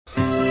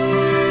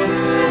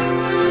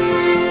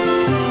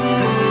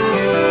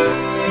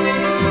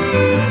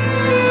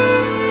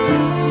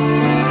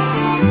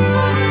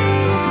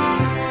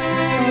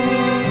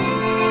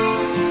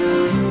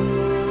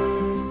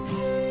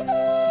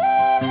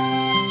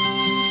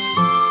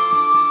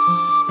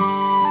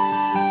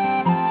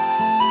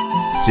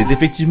C'est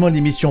effectivement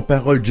l'émission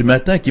Parole du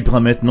matin qui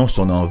prend maintenant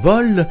son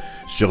envol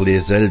sur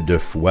les ailes de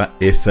Foi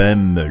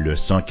FM, le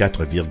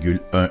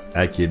 104,1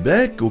 à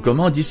Québec. Aux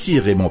commandes ici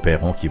Raymond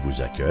Perron qui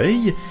vous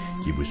accueille,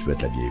 qui vous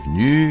souhaite la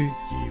bienvenue,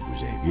 qui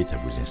vous invite à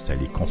vous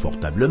installer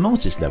confortablement,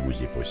 si cela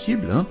vous est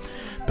possible,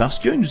 parce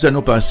que nous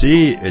allons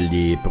passer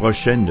les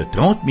prochaines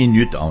 30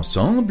 minutes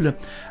ensemble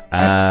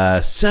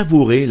à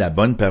savourer la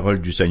bonne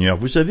parole du Seigneur.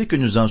 Vous savez que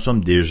nous en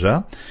sommes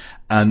déjà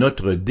à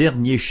notre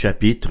dernier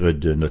chapitre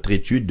de notre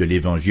étude de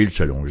l'Évangile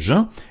selon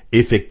Jean.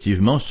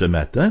 Effectivement, ce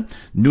matin,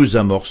 nous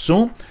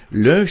amorçons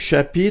le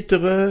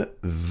chapitre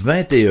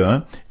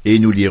 21 et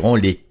nous lirons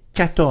les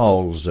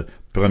 14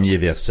 premiers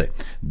versets.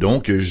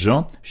 Donc,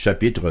 Jean,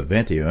 chapitre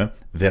 21,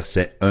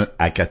 versets 1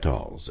 à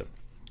 14.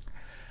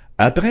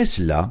 Après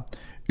cela,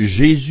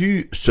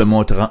 Jésus se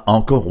montra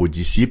encore aux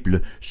disciples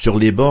sur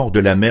les bords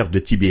de la mer de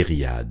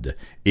Tibériade,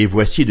 et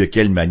voici de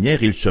quelle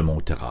manière il se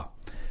montra.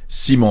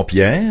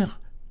 Simon-Pierre,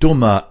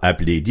 Thomas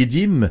appelé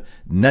Didyme,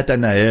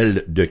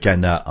 Nathanaël de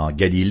Cana en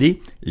Galilée,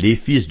 les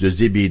fils de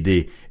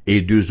Zébédée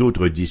et deux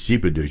autres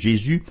disciples de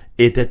Jésus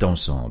étaient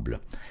ensemble.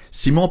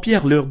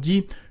 Simon-Pierre leur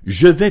dit, «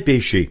 Je vais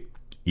pêcher. »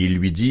 Ils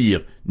lui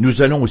dirent, «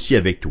 Nous allons aussi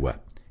avec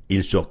toi. »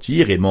 Ils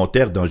sortirent et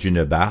montèrent dans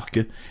une barque,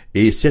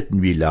 et cette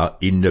nuit-là,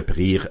 ils ne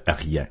prirent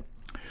rien.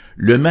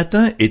 Le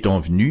matin étant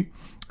venu,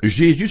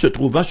 Jésus se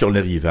trouva sur le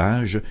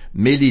rivage,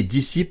 mais les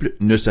disciples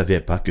ne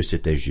savaient pas que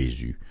c'était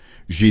Jésus.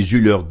 Jésus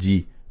leur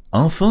dit, «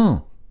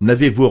 Enfants,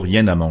 n'avez-vous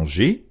rien à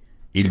manger? »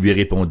 Ils lui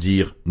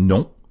répondirent, «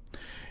 Non. »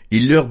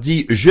 Il leur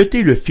dit, «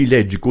 Jetez le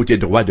filet du côté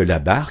droit de la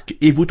barque,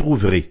 et vous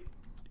trouverez. »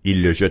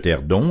 Ils le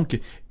jetèrent donc,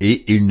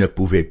 et ils ne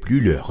pouvaient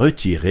plus le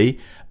retirer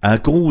à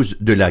cause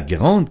de la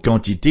grande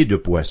quantité de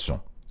poissons.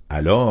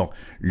 Alors,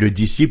 le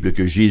disciple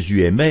que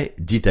Jésus aimait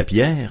dit à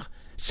Pierre,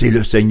 « C'est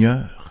le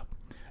Seigneur. »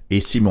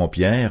 Et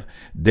Simon-Pierre,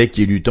 dès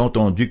qu'il eut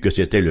entendu que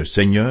c'était le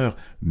Seigneur,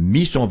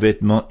 mit son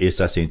vêtement et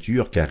sa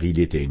ceinture, car il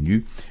était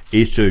nu,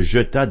 et se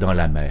jeta dans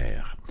la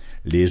mer.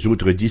 Les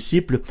autres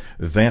disciples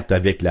vinrent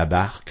avec la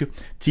barque,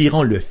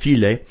 tirant le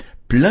filet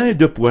plein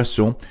de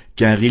poissons,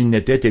 car ils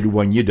n'étaient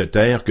éloignés de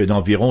terre que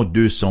d'environ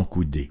 200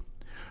 coudées.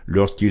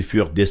 Lorsqu'ils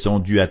furent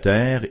descendus à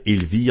terre,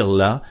 ils virent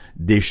là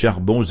des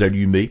charbons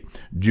allumés,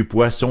 du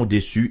poisson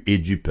déçu et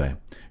du pain.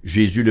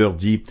 Jésus leur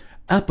dit,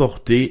 «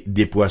 Apportez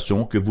des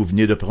poissons que vous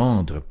venez de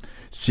prendre. »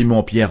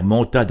 Simon-Pierre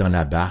monta dans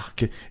la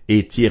barque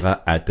et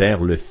tira à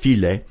terre le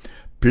filet,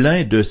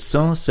 plein de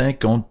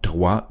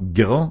 153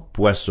 grands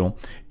poissons,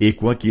 et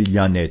quoiqu'il y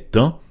en ait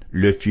tant,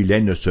 le filet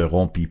ne se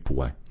rompit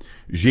point.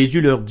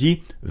 Jésus leur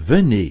dit, «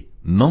 Venez,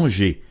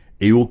 mangez. »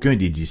 Et aucun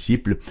des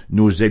disciples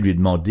n'osait lui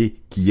demander,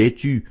 « Qui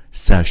es-tu? »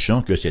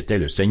 sachant que c'était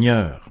le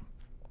Seigneur.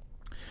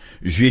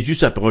 Jésus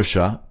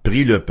s'approcha,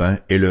 prit le pain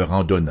et leur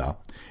en donna.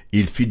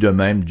 Il fit de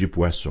même du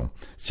poisson.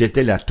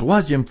 C'était la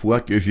 3e fois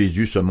que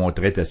Jésus se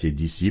montrait à ses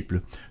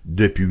disciples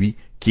depuis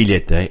qu'il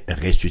était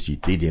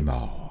ressuscité des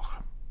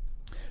morts.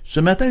 Ce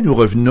matin, nous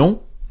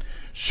revenons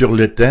sur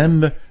le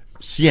thème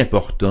si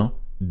important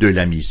de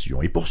la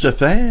mission. Et pour ce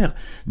faire,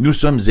 nous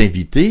sommes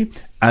invités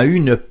à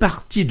une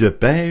partie de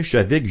pêche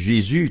avec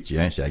Jésus.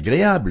 Tiens, c'est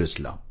agréable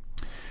cela.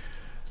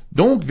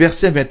 Donc,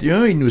 verset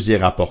 21, il nous est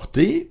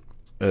rapporté,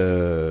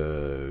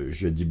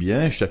 je dis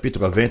bien,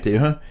 chapitre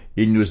 21,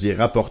 il nous est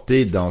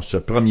rapporté dans ce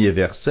premier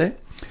verset.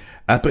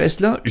 Après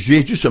cela,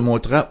 Jésus se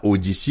montra aux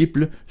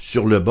disciples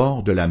sur le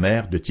bord de la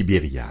mer de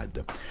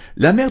Tibériade.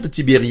 La mer de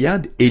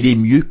Tibériade, elle est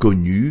mieux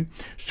connue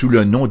sous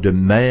le nom de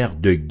mer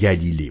de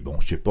Galilée. Bon,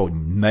 c'est pas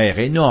une mer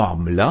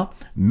énorme là,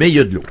 mais il y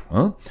a de l'eau.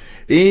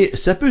 Et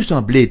ça peut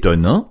sembler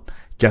étonnant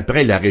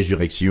qu'après la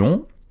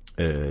résurrection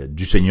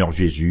du Seigneur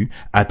Jésus,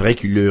 après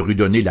qu'il leur eut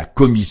donné leur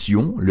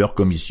commission,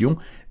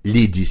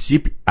 les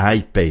disciples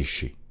aillent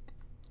pêcher.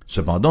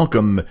 Cependant,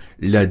 comme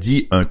l'a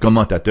dit un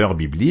commentateur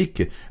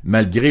biblique,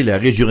 malgré la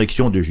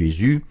résurrection de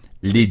Jésus,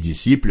 les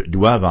disciples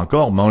doivent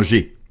encore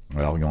manger.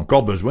 Alors, ils ont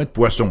encore besoin de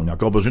poissons, ils ont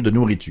encore besoin de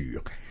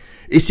nourriture.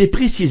 Et c'est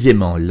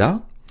précisément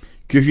là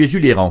que Jésus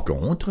les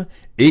rencontre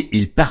et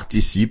il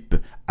participe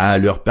à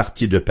leur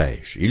partie de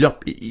pêche.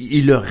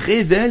 Il leur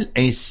révèle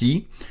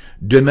ainsi,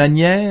 de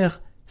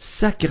manière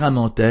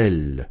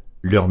sacramentelle,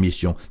 leur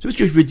mission. C'est ce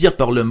que je veux dire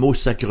par le mot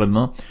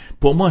sacrement.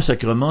 Pour moi, un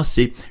sacrement,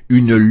 c'est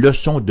une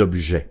leçon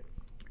d'objet,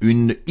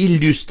 une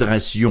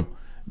illustration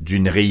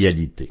d'une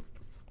réalité.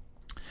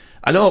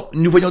 Alors,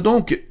 nous voyons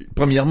donc,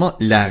 premièrement,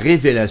 la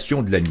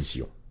révélation de la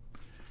mission.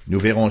 Nous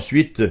verrons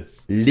ensuite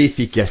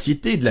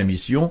l'efficacité de la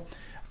mission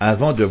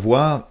avant de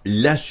voir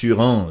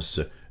l'assurance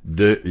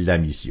de la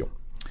mission.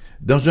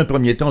 Dans un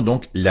premier temps,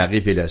 donc, la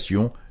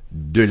révélation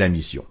de la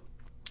mission.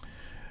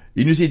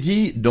 Il nous est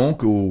dit,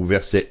 donc, au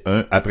verset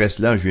 1, « Après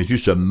cela, Jésus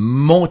se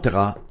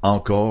montra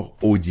encore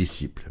aux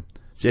disciples. »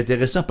 C'est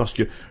intéressant parce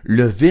que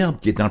le verbe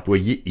qui est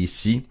employé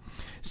ici,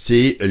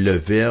 c'est le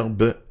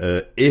verbe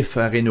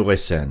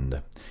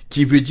epharenoresen,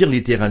 qui veut dire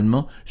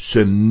littéralement se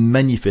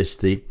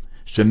manifester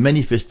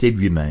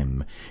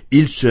lui-même.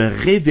 Il se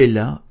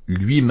révéla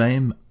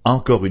lui-même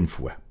encore une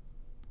fois.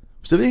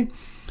 Vous savez,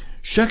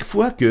 chaque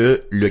fois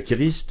que le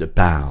Christ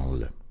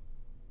parle,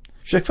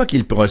 Chaque fois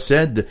qu'il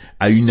procède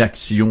à une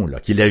action, là,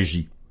 qu'il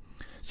agit,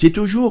 c'est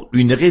toujours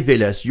une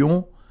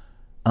révélation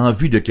en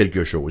vue de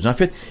quelque chose. En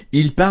fait,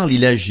 il parle,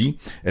 il agit,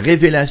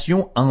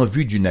 révélation en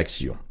vue d'une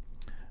action.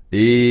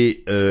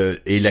 Et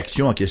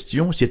l'action en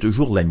question, c'est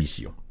toujours la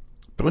mission.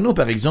 Prenons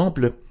par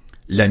exemple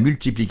la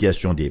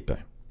multiplication des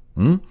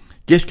pains.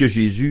 Qu'est-ce que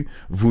Jésus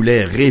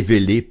voulait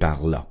révéler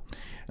par là?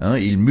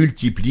 Il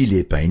multiplie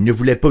les pains. Il ne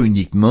voulait pas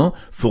uniquement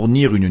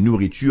fournir une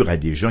nourriture à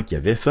des gens qui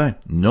avaient faim.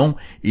 Non,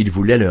 il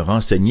voulait leur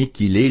enseigner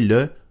qu'il est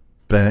le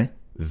pain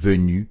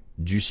venu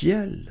du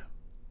ciel.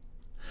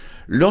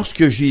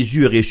 Lorsque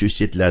Jésus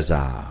ressuscite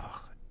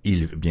Lazare,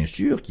 bien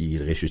sûr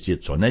qu'il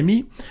ressuscite son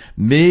ami,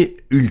 mais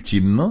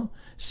ultimement,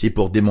 c'est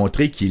pour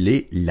démontrer qu'il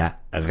est la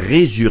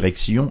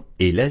résurrection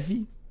et la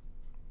vie.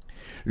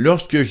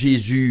 Lorsque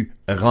Jésus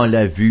rend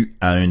la vue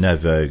à un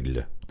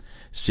aveugle,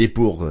 c'est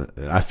pour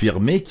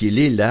affirmer qu'il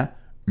est la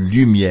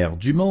lumière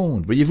du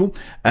monde. Voyez-vous,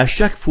 à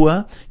chaque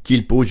fois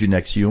qu'il pose une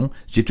action,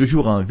 c'est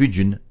toujours en vue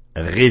d'une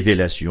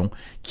révélation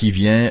qui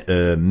vient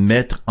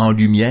mettre en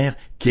lumière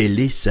quelle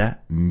est sa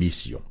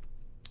mission.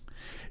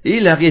 Et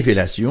la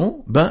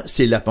révélation,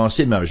 c'est la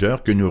pensée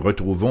majeure que nous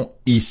retrouvons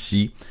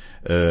ici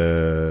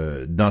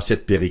dans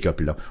cette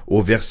péricope-là.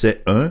 Au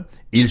verset 1,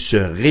 il se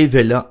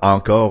révéla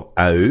encore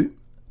à eux,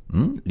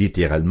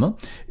 littéralement,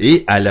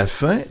 et à la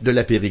fin de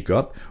la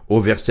péricope,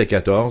 au verset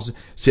 14,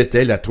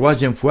 c'était la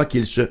troisième fois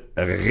qu'il se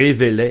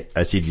révélait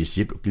à ses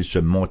disciples, qu'il se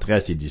montrait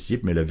à ses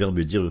disciples, mais le verbe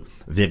veut dire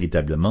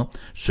véritablement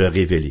se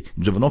révéler.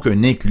 Nous avons donc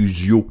un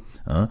inclusio.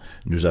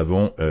 Nous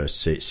avons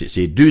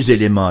ces deux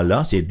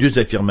éléments-là, ces deux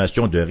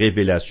affirmations de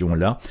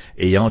révélation-là,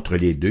 et entre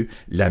les deux,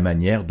 la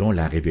manière dont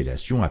la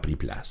révélation a pris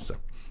place.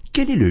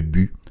 Quel est le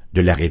but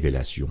de la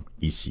révélation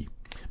ici?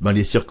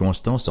 Les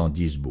circonstances en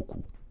disent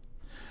beaucoup.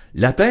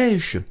 La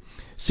pêche,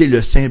 c'est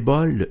le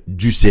symbole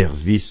du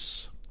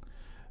service.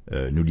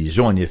 Nous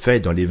lisons en effet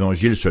dans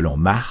l'Évangile selon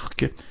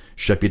Marc,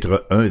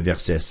 chapitre 1,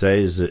 versets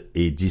 16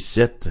 et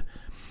 17.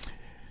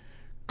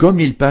 « Comme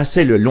il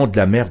passait le long de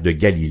la mer de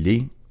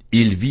Galilée,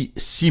 il vit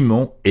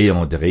Simon et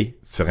André,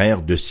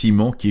 frères de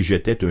Simon, qui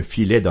jetaient un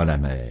filet dans la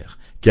mer,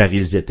 car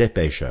ils étaient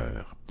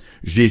pêcheurs.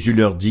 Jésus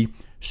leur dit,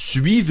 «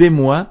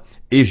 Suivez-moi,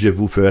 et je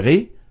vous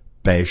ferai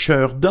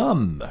pêcheurs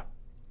d'hommes. »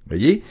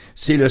 Voyez,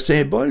 c'est le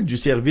symbole du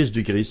service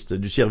du Christ,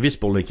 du service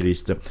pour le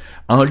Christ.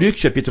 En Luc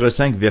chapitre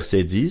 5,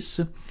 verset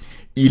 10,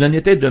 « Il en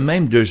était de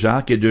même de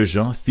Jacques et de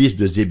Jean, fils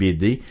de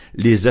Zébédée,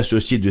 les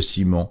associés de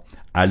Simon.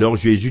 Alors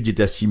Jésus dit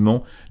à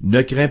Simon, «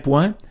 Ne crains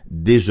point,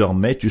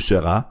 désormais tu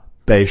seras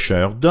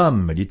pêcheur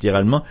d'hommes. »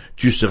 Littéralement,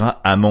 tu seras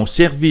à mon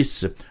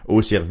service,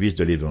 au service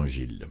de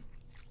l'Évangile.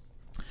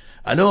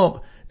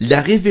 Alors,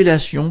 la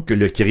révélation que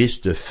le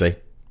Christ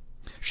fait,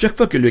 chaque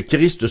fois que le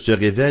Christ se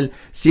révèle,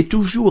 c'est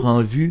toujours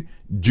en vue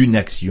d'une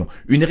action.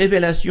 Une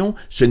révélation,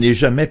 ce n'est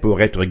jamais pour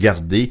être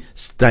gardée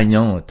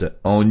stagnante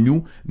en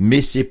nous,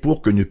 mais c'est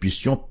pour que nous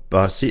puissions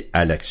passer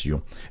à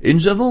l'action. Et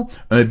nous avons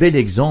un bel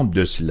exemple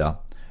de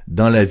cela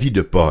dans la vie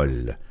de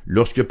Paul.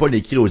 Lorsque Paul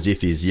écrit aux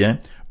Éphésiens,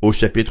 au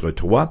chapitre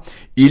 3,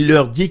 il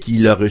leur dit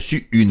qu'il a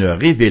reçu une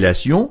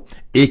révélation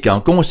et qu'en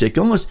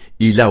conséquence,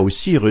 il a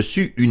aussi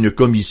reçu une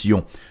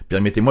commission.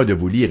 Permettez-moi de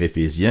vous lire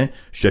Éphésiens,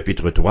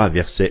 chapitre 3,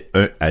 versets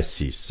 1 à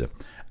 6.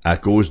 « À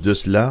cause de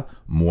cela,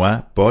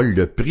 moi, Paul,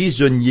 le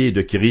prisonnier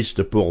de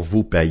Christ pour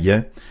vous,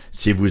 païens,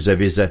 si vous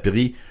avez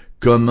appris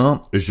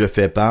comment je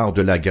fais part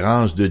de la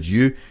grâce de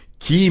Dieu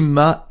qui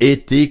m'a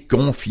été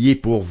confiée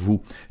pour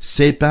vous,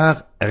 c'est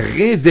par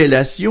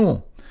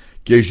révélation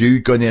que j'ai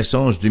eu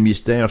connaissance du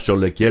mystère sur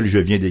lequel je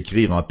viens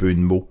d'écrire en peu de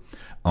mots.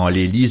 En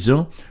les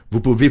lisant, vous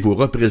pouvez vous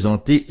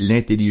représenter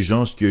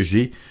l'intelligence que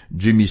j'ai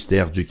du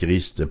mystère du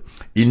Christ.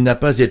 Il n'a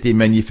pas été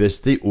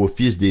manifesté aux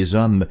fils des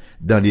hommes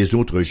dans les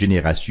autres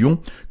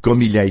générations,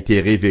 comme il a été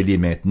révélé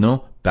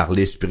maintenant par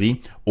l'Esprit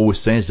aux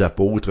saints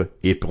apôtres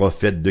et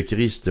prophètes de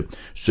Christ.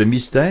 Ce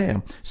mystère,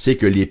 c'est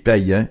que les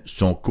païens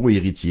sont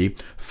cohéritiers,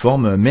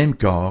 forment un même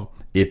corps,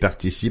 et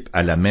participe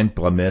à la même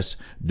promesse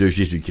de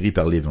Jésus-Christ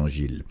par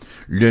l'Évangile.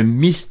 Le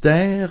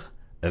mystère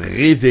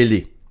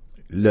révélé.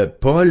 Le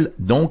Paul,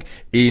 donc,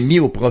 est mis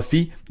au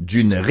profit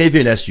d'une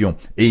révélation.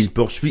 Et il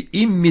poursuit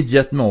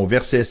immédiatement au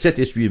verset 7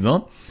 et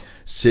suivant,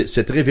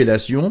 cette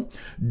révélation,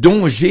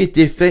 dont j'ai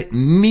été fait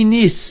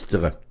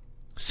ministre,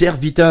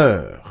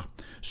 serviteur,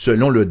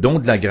 selon le don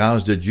de la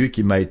grâce de Dieu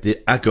qui m'a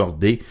été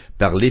accordé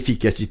par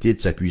l'efficacité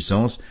de sa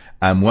puissance,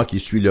 à moi qui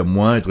suis le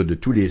moindre de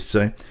tous les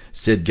saints,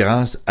 cette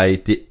grâce a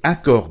été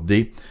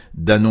accordée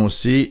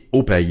d'annoncer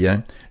aux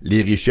païens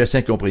les richesses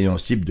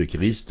incompréhensibles de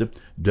Christ,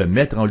 de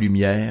mettre en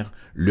lumière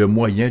le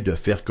moyen de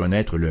faire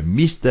connaître le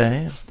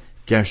mystère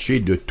caché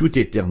de toute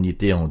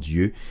éternité en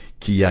Dieu,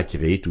 qui a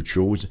créé toutes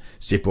choses.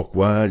 C'est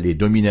pourquoi les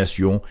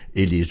dominations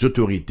et les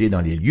autorités dans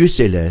les lieux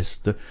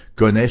célestes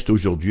connaissent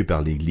aujourd'hui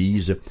par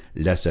l'Église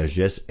la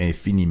sagesse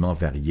infiniment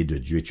variée de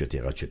Dieu,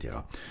 etc., etc.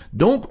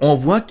 Donc, on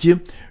voit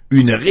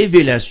qu'une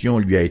révélation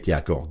lui a été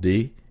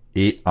accordée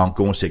et, en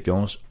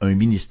conséquence, un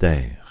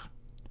ministère,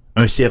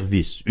 un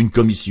service, une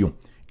commission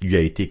lui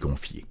a été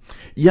confiée.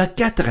 Il y a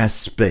 4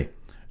 aspects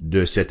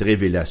de cette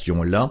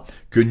révélation-là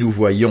que nous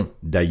voyons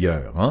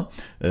d'ailleurs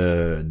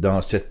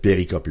dans cette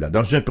péricope-là.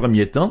 Dans un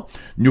premier temps,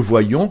 nous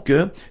voyons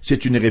que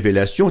c'est une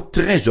révélation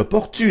très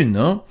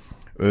opportune.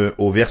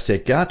 Au verset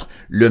 4,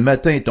 « Le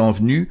matin étant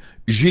venu,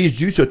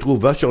 Jésus se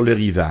trouva sur le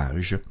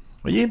rivage. »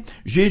 Voyez,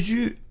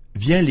 Jésus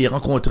vient les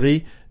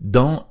rencontrer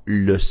dans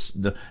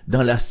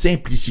la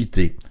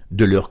simplicité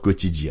de leur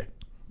quotidien,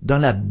 dans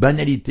la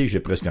banalité, j'ai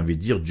presque envie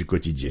de dire, du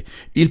quotidien.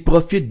 Il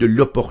profite de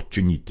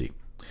l'opportunité.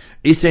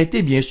 Et ça a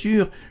été bien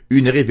sûr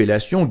une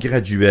révélation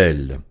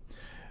graduelle.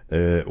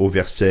 Au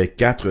verset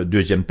 4,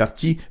 deuxième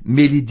partie, «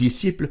 Mais les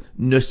disciples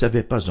ne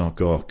savaient pas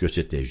encore que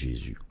c'était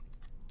Jésus. »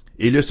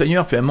 Et le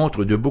Seigneur fait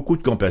montre de beaucoup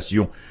de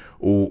compassion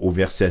au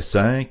verset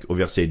 5, au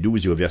verset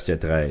 12 et au verset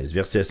 13.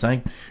 Verset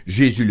 5,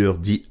 Jésus leur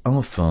dit, «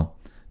 Enfants,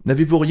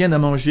 n'avez-vous rien à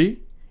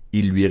manger ?»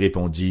 Ils lui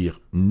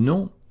répondirent, «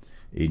 Non. »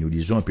 Et nous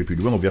lisons un peu plus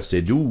loin au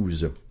verset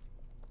 12.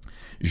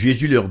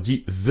 Jésus leur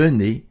dit, «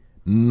 Venez,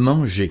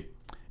 mangez. »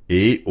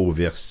 Et au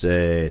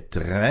verset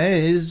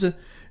 13,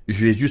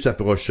 Jésus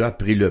s'approcha,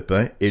 prit le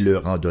pain et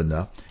leur en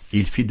donna.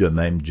 Il fit de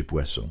même du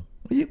poisson.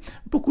 Vous voyez,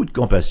 beaucoup de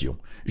compassion.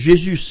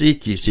 Jésus sait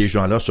que ces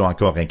gens-là sont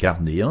encore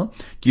incarnés,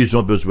 qu'ils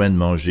ont besoin de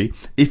manger,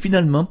 et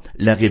finalement,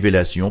 la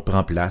révélation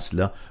prend place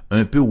là,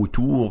 un peu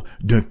autour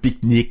d'un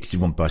pique-nique, si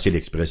vous me passez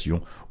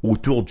l'expression,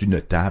 autour d'une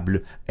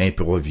table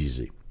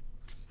improvisée.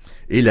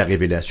 Et la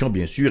révélation,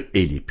 bien sûr,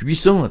 elle est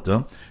puissante,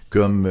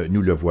 comme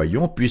nous le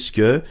voyons,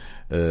 puisque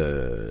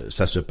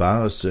ça se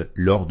passe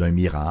lors d'un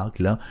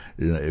miracle.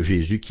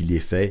 Jésus qui les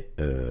fait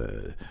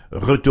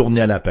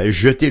retourner à la pêche,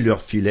 jeter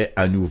leur filet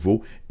à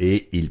nouveau,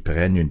 et ils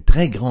prennent une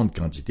très grande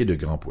quantité de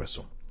grands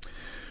poissons.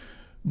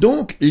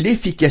 Donc,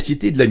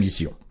 l'efficacité de la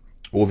mission.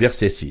 Au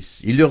verset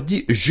 6, il leur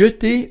dit «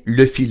 Jetez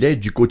le filet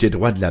du côté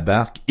droit de la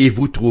barque et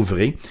vous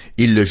trouverez. »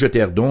 Ils le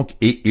jetèrent donc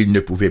et ils ne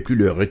pouvaient plus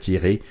le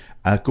retirer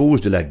à cause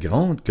de la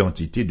grande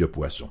quantité de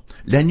poissons.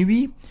 La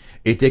nuit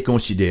était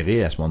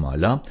considérée à ce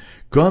moment-là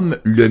comme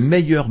le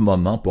meilleur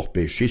moment pour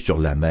pêcher sur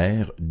la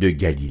mer de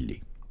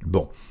Galilée.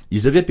 Bon,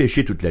 ils avaient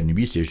pêché toute la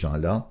nuit, ces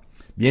gens-là.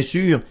 Bien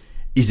sûr,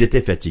 ils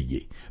étaient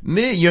fatigués.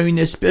 Mais il y a une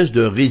espèce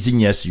de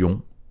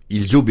résignation.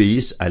 Ils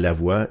obéissent à la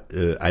voix,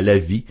 à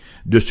l'avis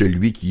de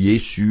celui qui est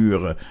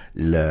sur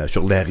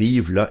la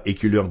rive là et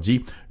qui leur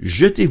dit «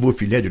 Jetez vos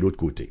filets de l'autre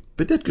côté ».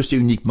 Peut-être que c'est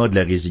uniquement de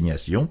la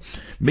résignation,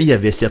 mais il y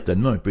avait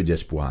certainement un peu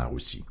d'espoir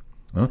aussi.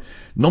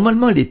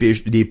 Normalement,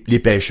 les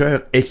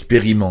pêcheurs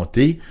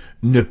expérimentés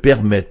ne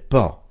permettent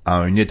pas à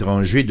un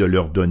étranger de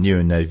leur donner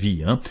un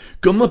avis.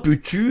 Comment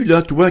peux-tu,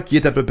 là, toi qui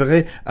es à peu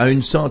près à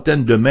une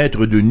centaine de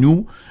mètres de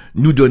nous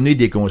donner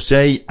des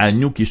conseils à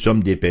nous qui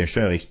sommes des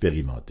pêcheurs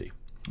expérimentés?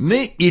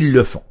 Mais ils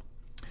le font.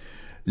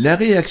 La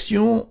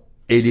réaction,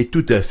 elle est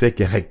tout à fait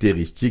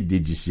caractéristique des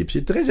disciples.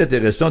 C'est très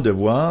intéressant de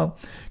voir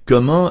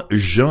comment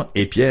Jean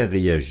et Pierre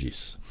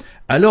réagissent.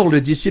 Alors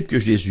le disciple que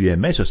Jésus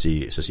aimait, ça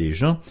c'est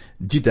Jean,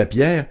 dit à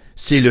Pierre, «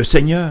 C'est le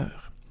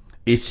Seigneur. »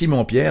 Et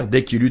Simon-Pierre,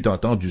 dès qu'il eut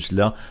entendu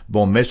cela,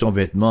 met son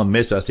vêtement,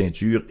 met sa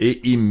ceinture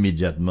et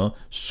immédiatement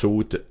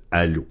saute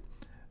à l'eau.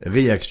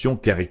 Réaction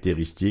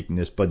caractéristique,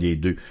 n'est-ce pas, des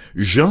deux.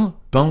 Jean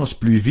pense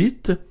plus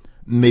vite,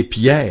 mais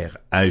Pierre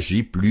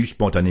agit plus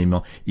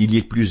spontanément. Il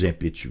est plus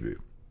impétueux.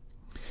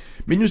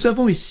 Mais nous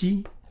avons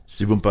ici,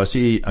 si vous me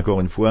passez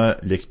encore une fois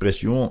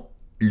l'expression,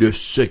 le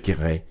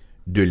secret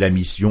de la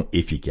mission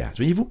efficace.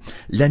 Voyez-vous,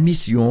 la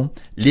mission,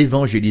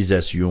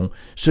 l'évangélisation,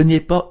 ce n'est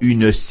pas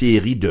une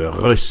série de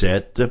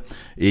recettes,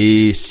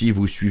 et si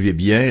vous suivez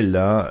bien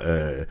là,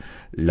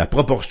 la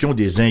proportion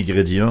des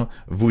ingrédients,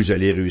 vous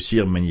allez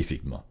réussir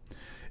magnifiquement.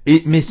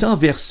 Mais sans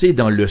verser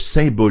dans le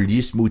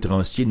symbolisme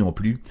outrancier non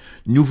plus,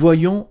 nous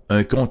voyons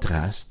un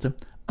contraste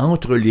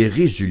entre les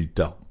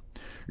résultats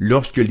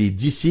lorsque les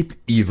disciples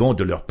y vont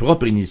de leur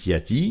propre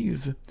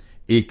initiative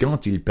et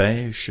quand ils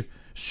pêchent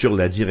sur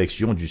la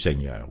direction du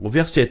Seigneur. Au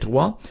verset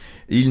 3,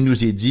 il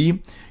nous est dit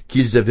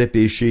qu'ils avaient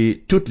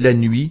pêché toute la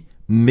nuit,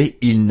 mais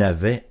ils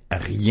n'avaient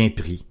rien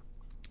pris.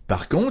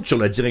 Par contre, sur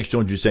la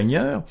direction du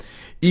Seigneur,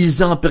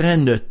 ils en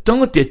prennent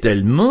tant et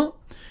tellement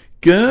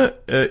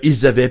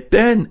qu'ils avaient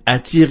peine à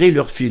tirer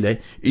leur filet.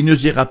 Il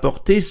nous est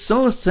rapporté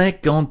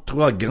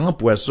 153 grands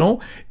poissons,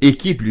 et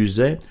qui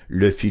plus est,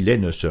 le filet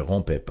ne se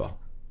rompait pas.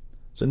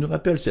 Ça nous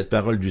rappelle cette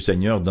parole du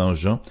Seigneur dans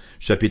Jean,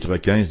 chapitre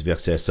 15,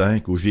 verset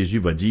 5, où Jésus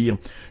va dire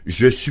 «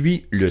 Je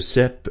suis le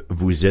cep,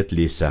 vous êtes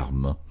les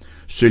sarments.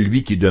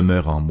 Celui qui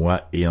demeure en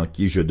moi et en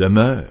qui je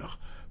demeure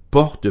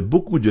porte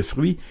beaucoup de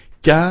fruits,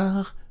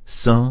 car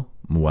sans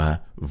moi,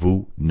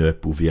 vous ne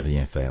pouvez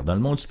rien faire. » Dans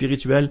le monde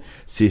spirituel,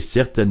 c'est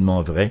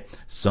certainement vrai.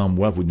 Sans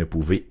moi, vous ne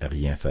pouvez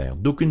rien faire.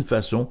 D'aucune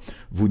façon,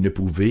 vous ne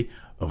pouvez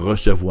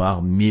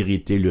recevoir,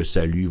 mériter le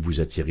salut,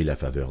 vous attirer la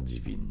faveur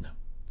divine.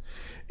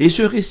 Et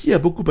ce récit a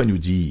beaucoup à nous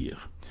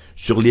dire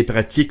sur les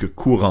pratiques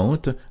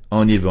courantes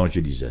en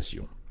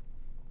évangélisation.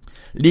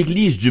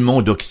 l'Église du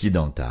monde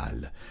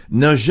occidental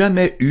n'a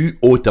jamais eu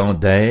autant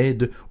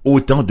d'aide,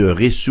 autant de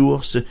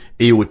ressources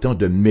et autant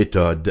de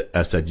méthodes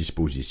à sa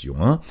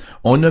disposition.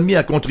 On a mis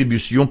à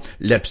contribution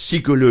la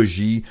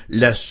psychologie,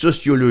 la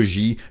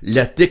sociologie,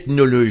 la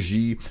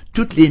technologie,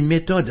 toutes les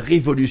méthodes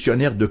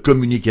révolutionnaires de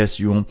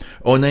communication.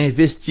 On a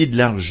investi de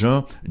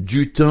l'argent,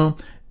 du temps,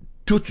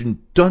 toute une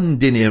tonne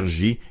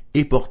d'énergie,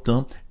 et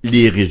pourtant,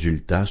 les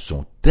résultats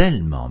sont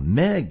tellement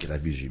maigres à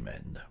vue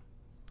humaine.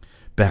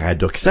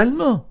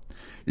 Paradoxalement,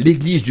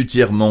 l'Église du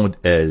tiers-monde,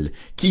 elle,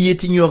 qui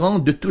est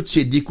ignorante de toutes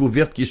ces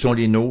découvertes qui sont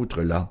les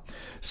nôtres, là,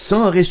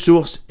 sans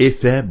ressources et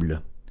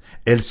faible,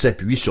 elle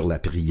s'appuie sur la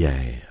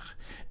prière.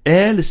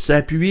 Elle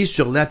s'appuie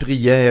sur la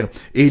prière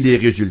et les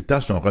résultats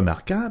sont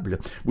remarquables.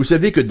 Vous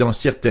savez que dans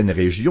certaines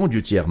régions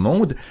du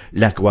tiers-monde,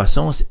 la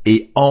croissance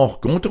est hors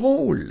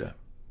contrôle.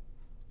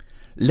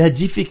 La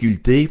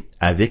difficulté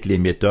avec les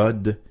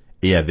méthodes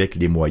et avec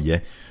les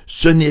moyens,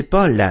 ce n'est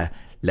pas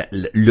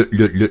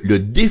le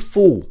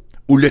défaut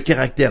ou le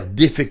caractère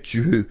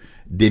défectueux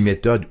des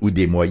méthodes ou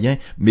des moyens,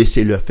 mais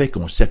c'est le fait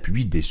qu'on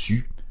s'appuie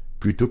dessus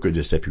plutôt que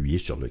de s'appuyer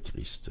sur le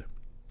Christ.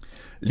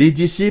 Les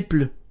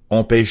disciples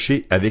ont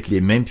pêché avec les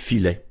mêmes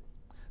filets,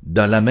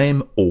 dans la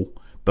même eau,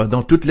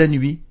 pendant toute la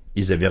nuit,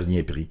 ils n'avaient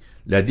rien pris.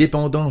 La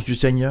dépendance du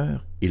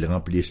Seigneur, ils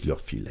remplissent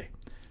leurs filets.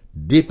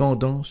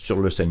 Dépendance sur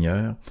le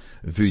Seigneur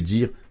veut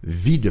dire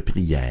vie de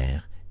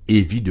prière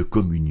et vie de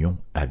communion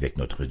avec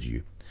notre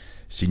Dieu.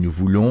 Si nous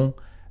voulons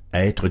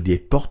être des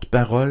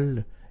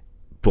porte-paroles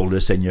pour le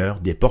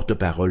Seigneur, des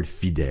porte-paroles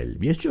fidèles,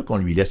 bien sûr qu'on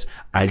lui laisse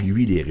à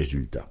lui les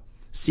résultats.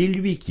 C'est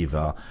lui qui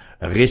va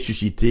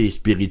ressusciter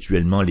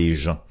spirituellement les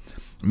gens.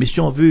 Mais si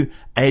on veut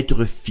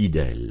être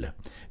fidèle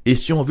et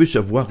si on veut se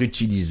voir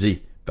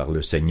utilisé par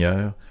le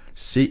Seigneur,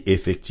 c'est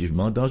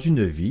effectivement dans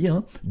une vie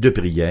de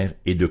prière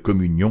et de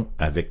communion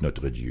avec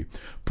notre Dieu.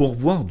 Pour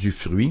voir du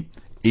fruit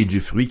et du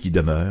fruit qui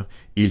demeure,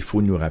 il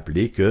faut nous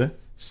rappeler que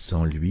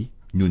sans lui,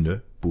 nous ne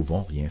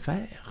pouvons rien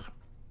faire.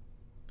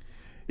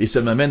 Et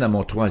ça m'amène à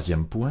mon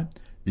troisième point,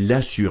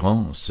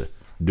 l'assurance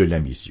de la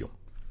mission.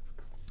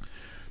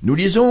 Nous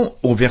lisons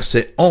au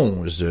verset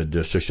 11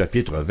 de ce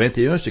chapitre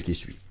 21 ce qui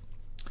suit.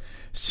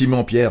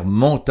 Simon-Pierre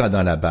monta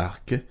dans la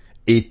barque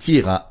et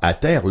tira à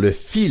terre le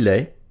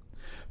filet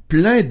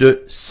plein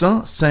de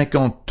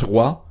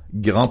 153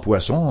 grands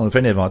poissons. On fait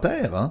un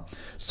inventaire,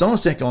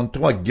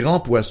 153 grands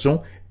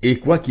poissons, et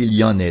quoi qu'il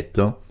y en ait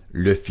tant,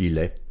 le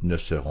filet ne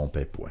se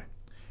rompait point.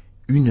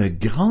 Une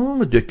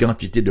grande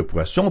quantité de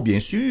poissons, bien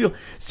sûr,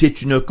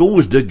 c'est une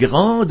cause de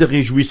grande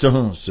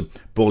réjouissance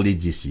pour les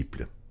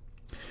disciples.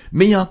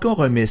 Mais il y a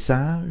encore un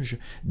message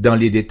dans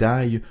les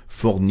détails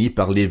fournis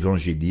par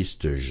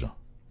l'évangéliste Jean.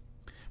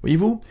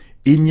 Voyez-vous,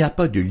 il n'y a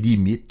pas de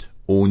limite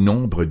au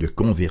nombre de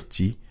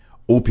convertis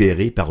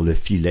opérés par le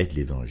filet de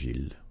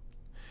l'Évangile.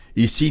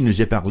 Ici, il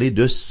nous est parlé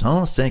de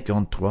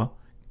 153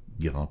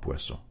 grands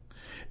poissons.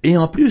 Et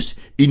en plus,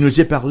 il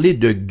nous est parlé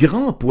de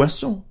grands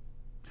poissons.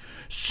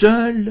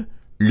 Seul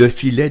le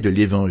filet de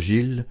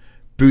l'Évangile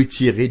peut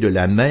tirer de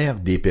la mer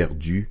des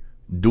perdus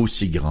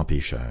d'aussi grands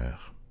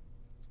pécheurs.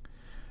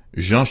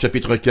 Jean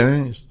chapitre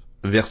 15,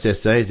 verset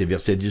 16 et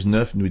verset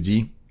 19 nous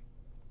dit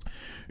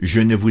 «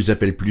 Je ne vous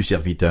appelle plus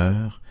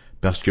serviteur,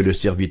 parce que le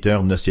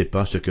serviteur ne sait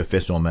pas ce que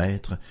fait son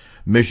maître,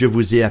 mais je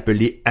vous ai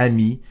appelé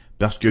amis,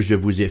 parce que je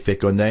vous ai fait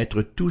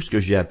connaître tout ce que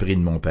j'ai appris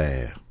de mon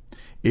Père. »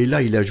 Et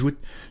là, il ajoute,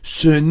 «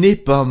 Ce n'est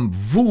pas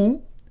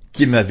vous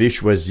qui m'avez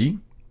choisi,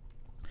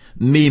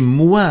 mais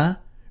moi,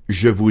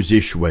 je vous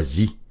ai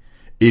choisi,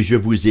 et je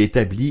vous ai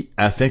établi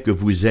afin que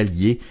vous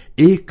alliez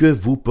et que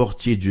vous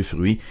portiez du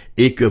fruit,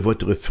 et que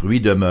votre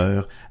fruit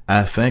demeure,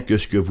 afin que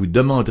ce que vous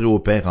demanderez au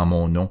Père en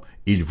mon nom,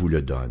 il vous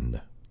le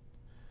donne. »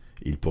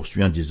 Il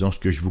poursuit en disant, « Ce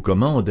que je vous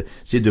commande,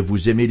 c'est de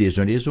vous aimer les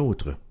uns les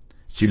autres.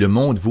 Si le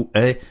monde vous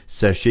hait,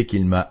 sachez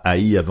qu'il m'a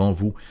haï avant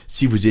vous.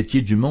 Si vous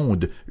étiez du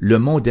monde, le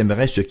monde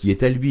aimerait ce qui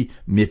est à lui,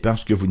 mais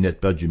parce que vous n'êtes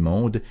pas du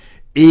monde,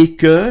 et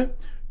que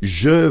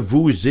je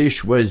vous ai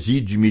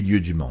choisi du milieu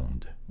du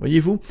monde. »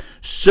 Voyez-vous,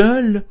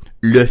 seul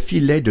le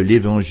filet de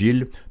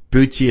l'Évangile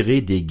peut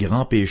tirer des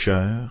grands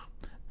pécheurs,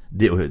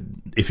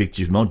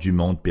 effectivement du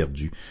monde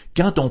perdu.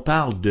 Quand on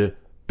parle de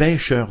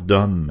pêcheurs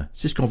d'hommes,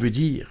 c'est ce qu'on veut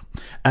dire.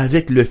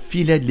 Avec le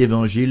filet de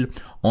l'Évangile,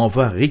 on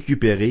va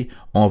récupérer,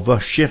 on va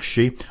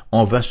chercher,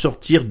 on va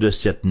sortir de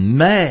cette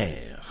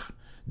mer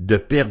de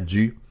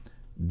perdus,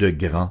 de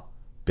grands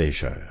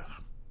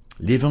pécheurs.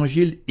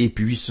 L'Évangile est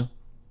puissant.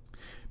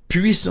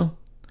 Puissant.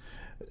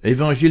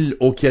 Évangile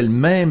auquel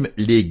même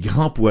les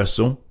grands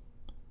poissons,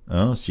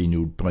 si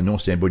nous le prenons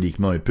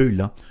symboliquement un peu,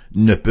 là,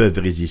 ne peuvent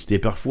résister.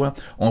 Parfois,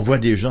 on voit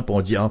des gens,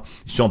 on dit,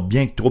 ils sont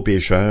bien trop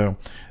pécheurs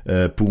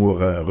pour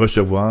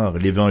recevoir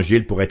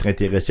l'Évangile, pour être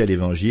intéressés à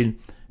l'Évangile.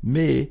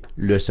 Mais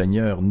le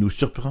Seigneur nous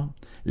surprend.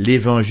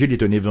 L'Évangile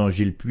est un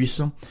Évangile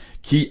puissant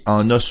qui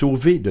en a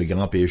sauvé de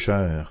grands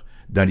pécheurs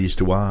dans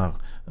l'histoire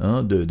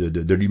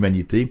de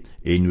l'humanité,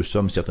 et nous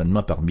sommes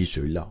certainement parmi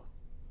ceux-là.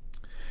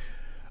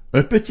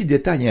 Un petit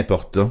détail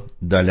important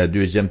dans la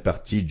deuxième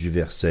partie du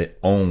verset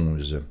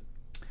 11.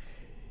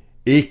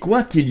 « Et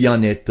quoi qu'il y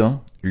en ait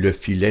tant, le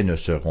filet ne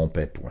se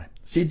rompait point. »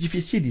 C'est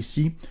difficile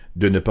ici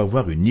de ne pas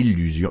voir une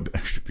illusion.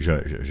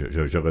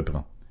 Je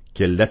reprends.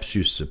 Quel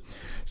lapsus.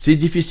 C'est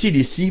difficile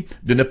ici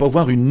de ne pas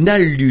voir une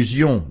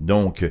allusion,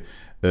 donc,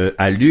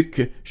 à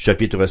Luc,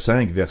 chapitre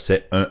 5,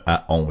 versets 1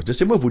 à 11.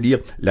 Laissez-moi vous lire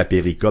la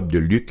péricope de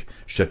Luc,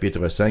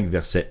 chapitre 5,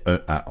 versets 1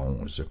 à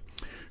 11.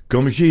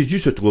 Comme Jésus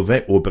se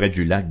trouvait auprès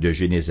du lac de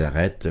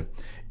Génézareth,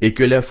 et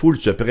que la foule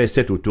se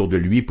pressait autour de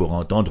lui pour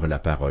entendre la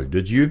parole de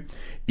Dieu,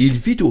 il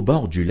vit au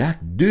bord du lac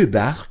 2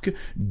 barques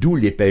d'où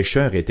les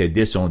pêcheurs étaient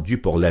descendus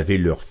pour laver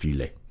leurs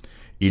filets.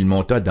 Il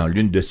monta dans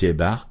l'une de ces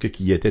barques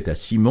qui était à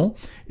Simon,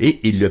 et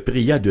il le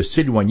pria de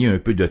s'éloigner un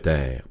peu de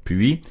terre.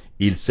 Puis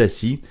il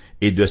s'assit,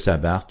 et de sa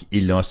barque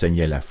il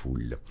enseignait la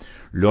foule.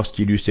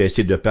 Lorsqu'il eut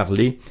cessé de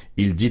parler,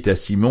 il dit à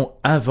Simon,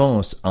 «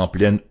 Avance en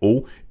pleine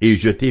eau, et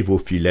jetez vos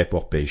filets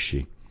pour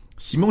pêcher. »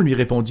 Simon lui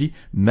répondit,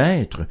 «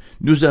 Maître,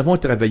 nous avons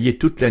travaillé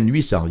toute la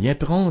nuit sans rien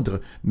prendre,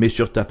 mais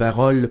sur ta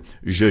parole,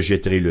 je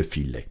jetterai le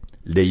filet. »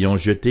 L'ayant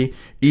jeté,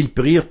 ils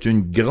prirent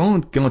une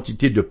grande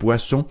quantité de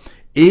poissons,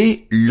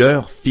 et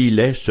leurs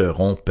filets se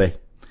rompaient.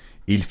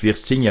 Ils firent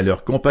signe à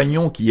leurs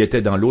compagnons qui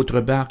étaient dans l'autre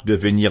barque de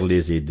venir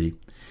les aider.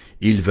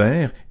 Ils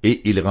vinrent,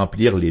 et ils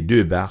remplirent les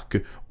 2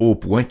 barques, au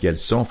point qu'elles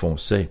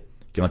s'enfonçaient.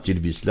 Quand il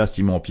vit cela,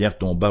 Simon-Pierre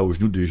tomba aux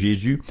genoux de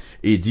Jésus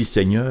et dit, «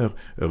 Seigneur,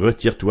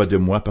 retire-toi de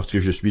moi parce que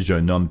je suis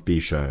un homme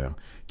pécheur. »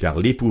 Car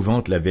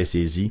l'épouvante l'avait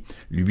saisi,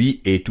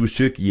 lui et tous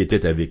ceux qui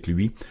étaient avec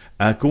lui,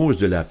 à cause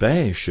de la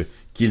pêche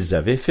qu'ils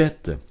avaient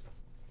faite.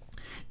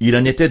 Il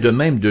en était de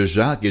même de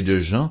Jacques et de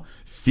Jean,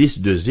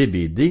 fils de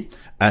Zébédée,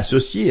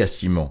 associés à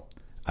Simon.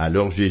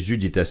 Alors Jésus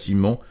dit à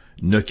Simon,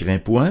 « Ne crains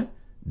point,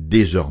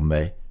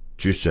 désormais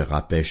tu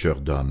seras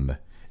pêcheur d'hommes. »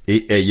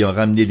 Et ayant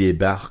ramené les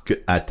barques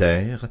à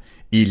terre,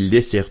 ils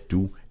laissèrent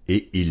tout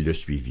et ils le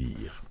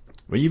suivirent.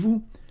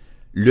 Voyez-vous,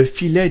 le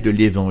filet de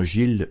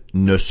l'Évangile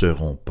ne se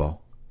rompt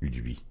pas,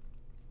 lui.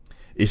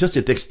 Et ça,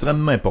 c'est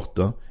extrêmement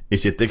important et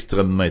c'est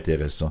extrêmement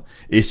intéressant.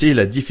 Et c'est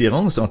la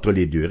différence entre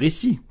les 2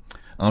 récits,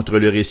 entre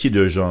le récit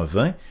de Jean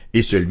 20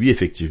 et celui,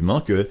 effectivement,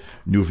 que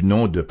nous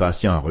venons de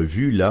passer en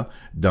revue, là,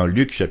 dans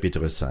Luc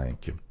chapitre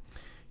 5.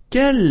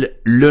 Quelle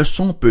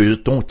leçon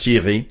peut-on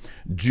tirer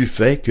du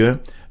fait que,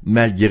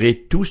 malgré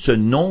tout ce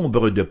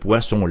nombre de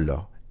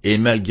poissons-là, et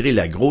malgré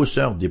la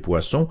grosseur des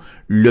poissons,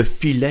 le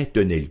filet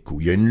tenait le coup?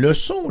 Il y a une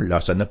leçon,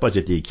 là, ça n'a pas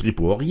été écrit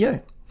pour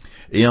rien.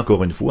 Et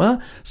encore une fois,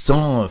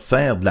 sans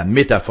faire de la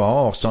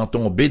métaphore, sans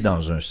tomber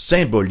dans un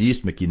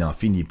symbolisme qui n'en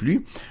finit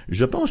plus,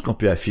 je pense qu'on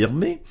peut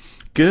affirmer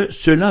que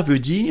cela veut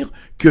dire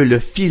que le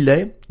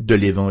filet de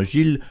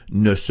l'Évangile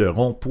ne se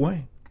rompt point.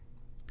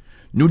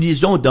 Nous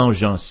lisons dans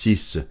Jean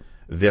 6,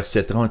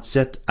 versets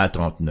 37 à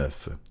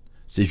 39.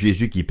 C'est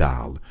Jésus qui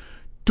parle.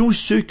 « Tous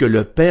ceux que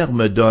le Père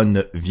me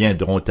donne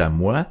viendront à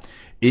moi,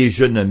 et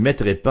je ne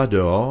mettrai pas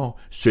dehors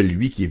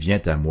celui qui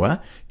vient à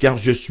moi, car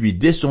je suis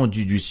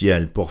descendu du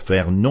ciel pour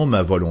faire non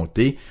ma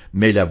volonté,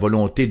 mais la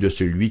volonté de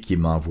celui qui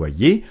m'a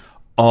envoyé.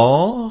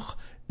 Or,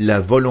 la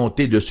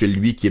volonté de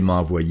celui qui m'a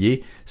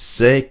envoyé,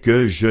 c'est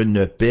que je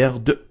ne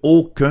perde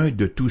aucun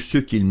de tous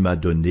ceux qu'il m'a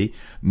donnés,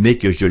 mais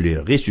que je les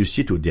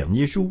ressuscite au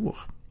dernier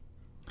jour. »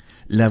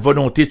 La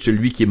volonté de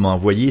celui qui m'a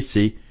envoyé,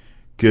 c'est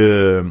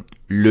que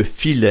le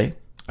filet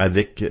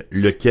avec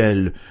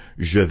lequel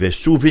je vais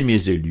sauver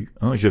mes élus,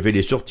 je vais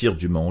les sortir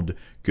du monde,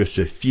 que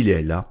ce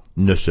filet-là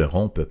ne se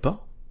rompe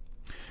pas.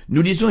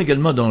 Nous lisons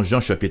également dans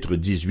Jean chapitre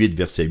 18,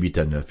 versets 8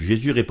 à 9.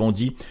 Jésus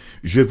répondit,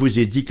 « Je vous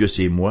ai dit que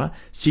c'est moi,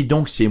 si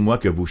donc c'est moi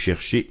que vous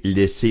cherchez,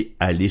 laissez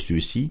aller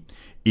ceux-ci. »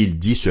 Il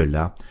dit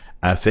cela,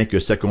 afin que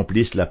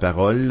s'accomplisse la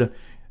parole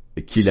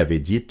qu'il avait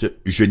dite,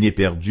 « Je n'ai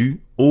perdu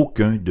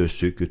aucun de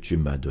ceux que tu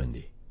m'as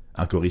donnés. »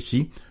 Encore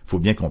ici, faut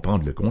bien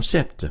comprendre le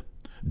concept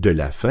de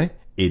la fin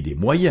et des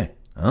moyens.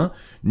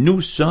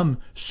 Nous sommes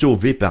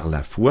sauvés par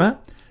la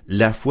foi.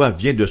 La foi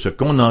vient de ce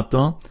qu'on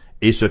entend,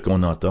 et ce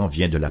qu'on entend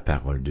vient de la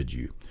parole de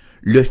Dieu.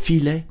 Le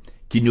filet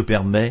qui nous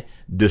permet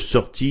de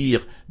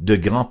sortir de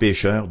grands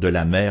pécheurs de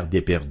la mer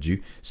des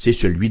perdus, c'est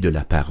celui de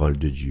la parole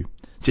de Dieu.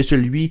 C'est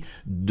celui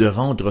de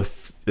rendre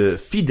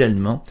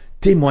fidèlement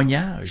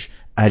témoignage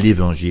à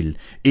l'Évangile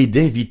et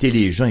d'inviter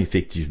les gens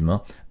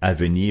effectivement à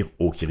venir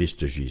au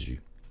Christ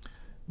Jésus.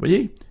 Vous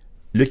voyez,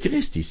 le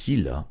Christ ici,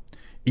 là,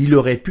 il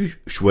aurait pu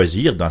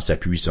choisir dans sa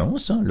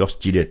puissance,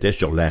 lorsqu'il était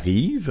sur la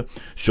rive,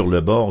 sur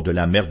le bord de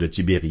la mer de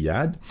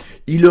Tibériade,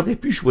 il aurait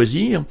pu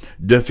choisir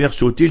de faire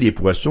sauter les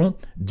poissons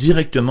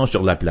directement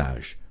sur la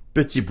plage.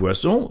 Petits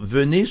poissons,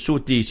 venez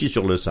sauter ici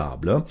sur le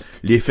sable,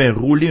 les faire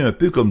rouler un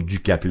peu comme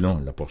du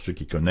capelin, là, pour ceux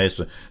qui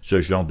connaissent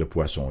ce genre de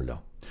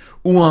poissons-là.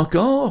 Ou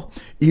encore,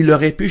 il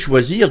aurait pu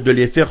choisir de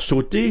les faire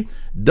sauter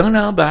dans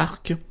la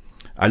barque.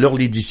 Alors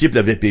les disciples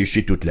avaient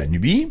pêché toute la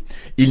nuit,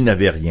 ils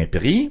n'avaient rien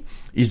pris,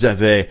 ils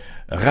avaient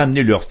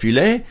ramené leur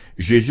filet,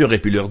 Jésus aurait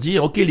pu leur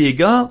dire, « Ok les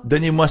gars,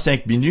 donnez-moi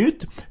 5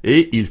 minutes »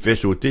 et il fait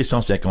sauter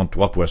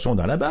 153 poissons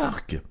dans la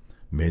barque.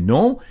 Mais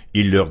non,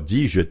 il leur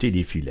dit, « Jetez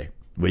les filets. »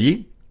 Vous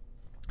voyez?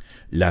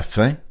 La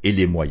fin et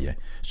les moyens.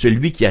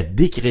 celui qui a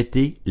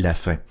décrété la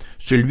fin,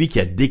 celui qui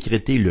a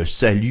décrété le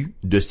salut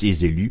de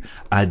ses élus,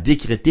 a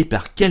décrété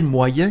par quel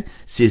moyen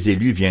ces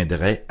élus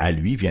viendraient à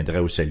lui, viendraient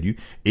au salut,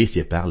 et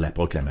c'est par la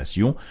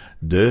proclamation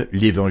de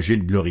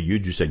l'évangile glorieux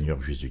du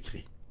Seigneur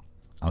Jésus-Christ.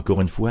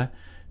 Encore une fois,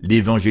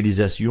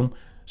 l'évangélisation,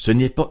 ce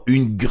n'est pas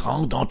une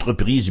grande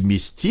entreprise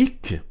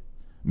mystique,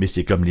 mais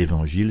c'est comme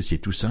l'évangile, c'est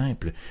tout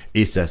simple,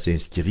 et ça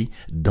s'inscrit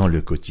dans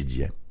le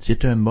quotidien.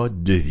 C'est un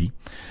mode de vie.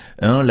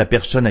 La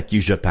personne à qui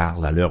je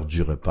parle à l'heure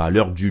du repas, à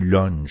l'heure du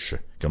lunch,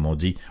 comme on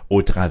dit,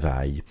 au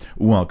travail,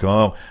 ou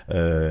encore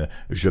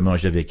je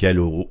mange avec elle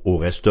au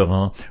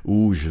restaurant,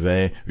 ou je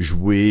vais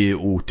jouer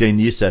au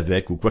tennis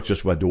avec, ou quoi que ce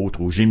soit d'autre,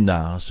 au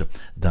gymnase,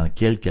 dans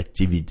quelque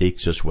activité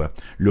que ce soit.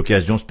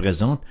 L'occasion se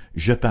présente,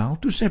 je parle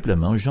tout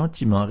simplement,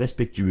 gentiment,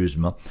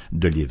 respectueusement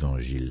de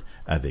l'Évangile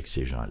avec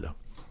ces gens-là.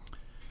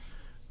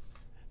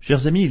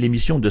 Chers amis,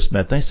 l'émission de ce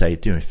matin, ça a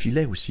été un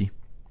filet aussi,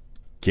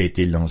 qui a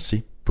été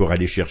lancé pour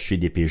aller chercher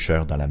des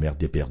pécheurs dans la mer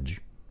des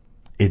perdus.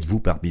 Êtes-vous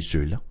parmi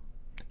ceux-là?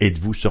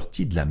 Êtes-vous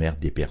sortis de la mer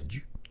des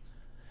perdus?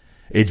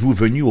 Êtes-vous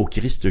venus au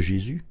Christ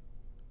Jésus?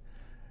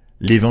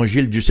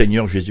 L'évangile du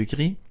Seigneur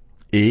Jésus-Christ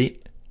est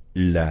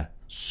la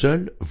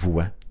seule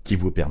voie qui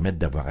vous permette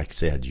d'avoir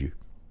accès à Dieu.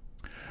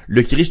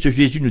 Le Christ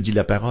Jésus, nous dit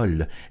la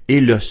parole,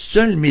 est le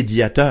seul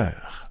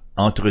médiateur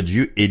entre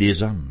Dieu et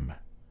les hommes.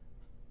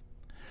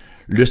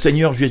 Le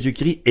Seigneur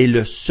Jésus-Christ est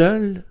le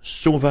seul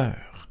sauveur.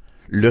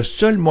 Le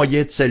seul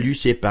moyen de salut,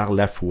 c'est par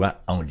la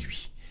foi en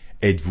lui.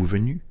 Êtes-vous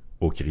venus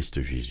au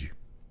Christ Jésus?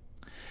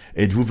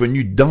 Êtes-vous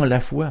venus dans la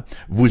foi,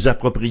 vous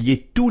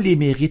approprier tous les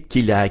mérites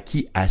qu'il a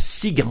acquis à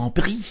si grand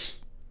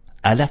prix,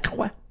 à la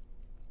croix?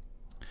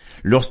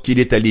 Lorsqu'il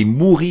est allé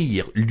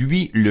mourir,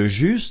 lui le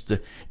juste,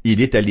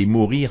 il est allé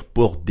mourir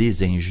pour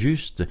des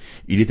injustes,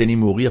 il est allé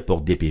mourir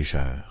pour des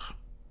pécheurs.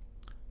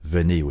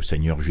 Venez au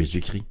Seigneur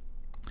Jésus-Christ.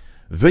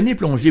 Venez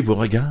plonger vos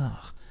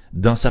regards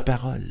dans sa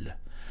parole.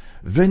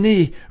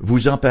 Venez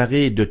vous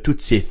emparer de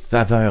toutes ses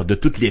faveurs, de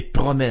toutes les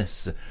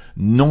promesses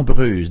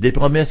nombreuses, des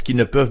promesses qui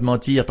ne peuvent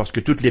mentir parce que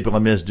toutes les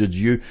promesses de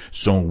Dieu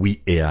sont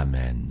oui et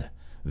amen.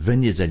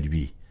 Venez à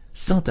lui,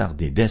 sans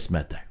tarder, dès ce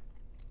matin.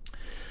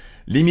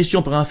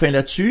 L'émission prend fin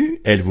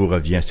là-dessus. Elle vous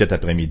revient cet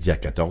après-midi à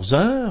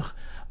 14h.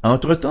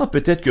 Entre-temps,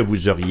 peut-être que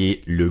vous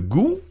auriez le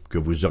goût, que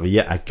vous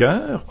auriez à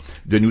cœur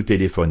de nous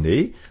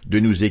téléphoner, de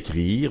nous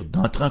écrire,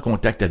 d'entrer en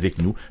contact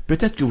avec nous.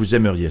 Peut-être que vous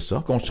aimeriez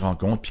ça, qu'on se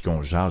rencontre puis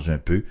qu'on jase un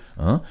peu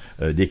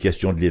des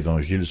questions de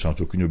l'Évangile sans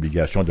aucune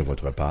obligation de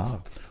votre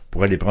part,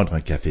 pour aller prendre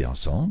un café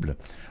ensemble.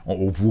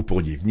 Vous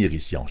pourriez venir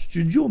ici en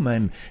studio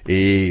même,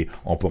 et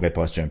on pourrait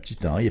passer un petit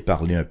temps et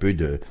parler un peu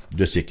de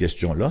ces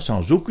questions-là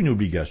sans aucune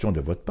obligation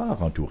de votre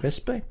part, en tout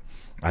respect.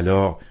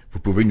 Alors, vous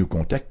pouvez nous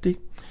contacter.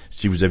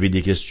 Si vous avez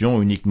des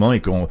questions uniquement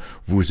et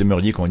vous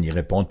aimeriez qu'on y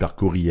réponde par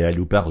courriel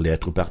ou par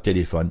lettre ou par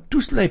téléphone,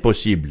 tout cela est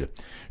possible.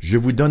 Je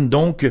vous donne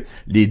donc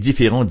les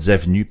différentes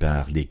avenues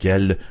par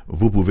lesquelles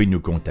vous pouvez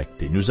nous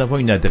contacter. Nous avons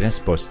une adresse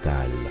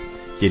postale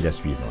qui est la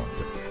suivante.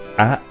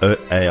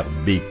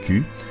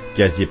 AERBQ,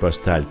 casier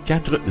postal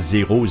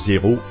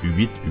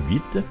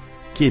 40088,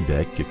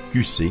 Québec,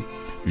 QC,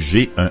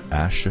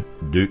 G1H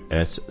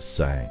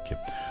 2S5.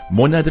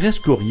 Mon adresse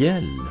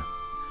courriel,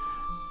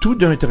 tout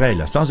d'un trait,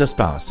 là, sans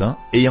espace,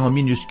 et en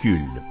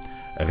minuscule,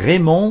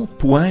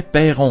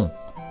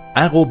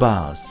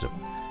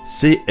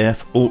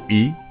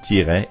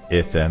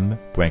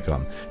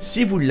 raymond.perron@cfoi-fm.com.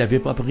 Si vous ne l'avez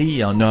pas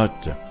pris en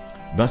note,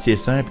 c'est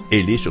simple,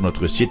 elle est sur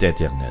notre site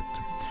Internet.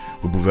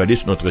 Vous pouvez aller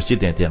sur notre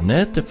site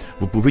Internet,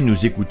 vous pouvez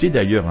nous écouter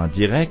d'ailleurs en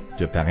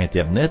direct par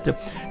Internet,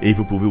 et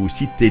vous pouvez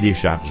aussi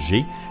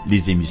télécharger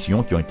les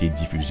émissions qui ont été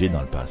diffusées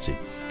dans le passé.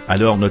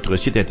 Alors, notre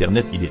site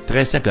Internet, il est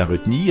très simple à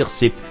retenir,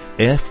 c'est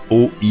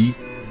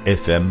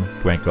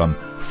foifm.com,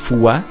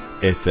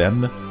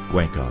 foifm.com.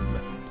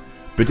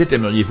 Peut-être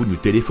aimeriez-vous nous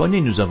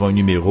téléphoner, nous avons un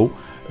numéro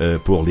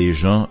pour les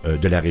gens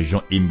de la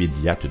région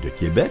immédiate de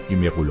Québec,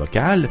 numéro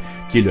local,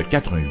 qui est le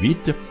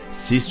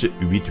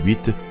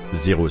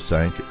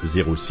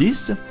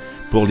 418-688-0506.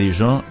 Pour les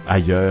gens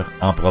ailleurs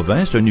en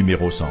province, un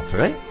numéro sans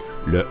frais,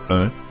 le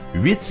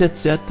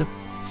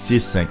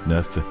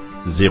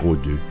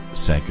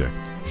 1-877-659-0251.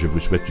 Je vous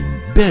souhaite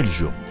une belle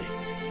journée.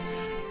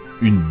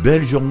 Une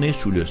belle journée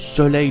sous le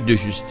soleil de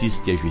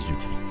justice qu'est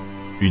Jésus-Christ.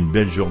 Une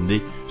belle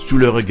journée sous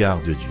le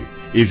regard de Dieu.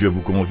 Et je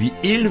vous convie,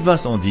 il va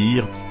sans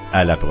dire,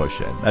 à la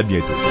prochaine. À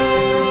bientôt.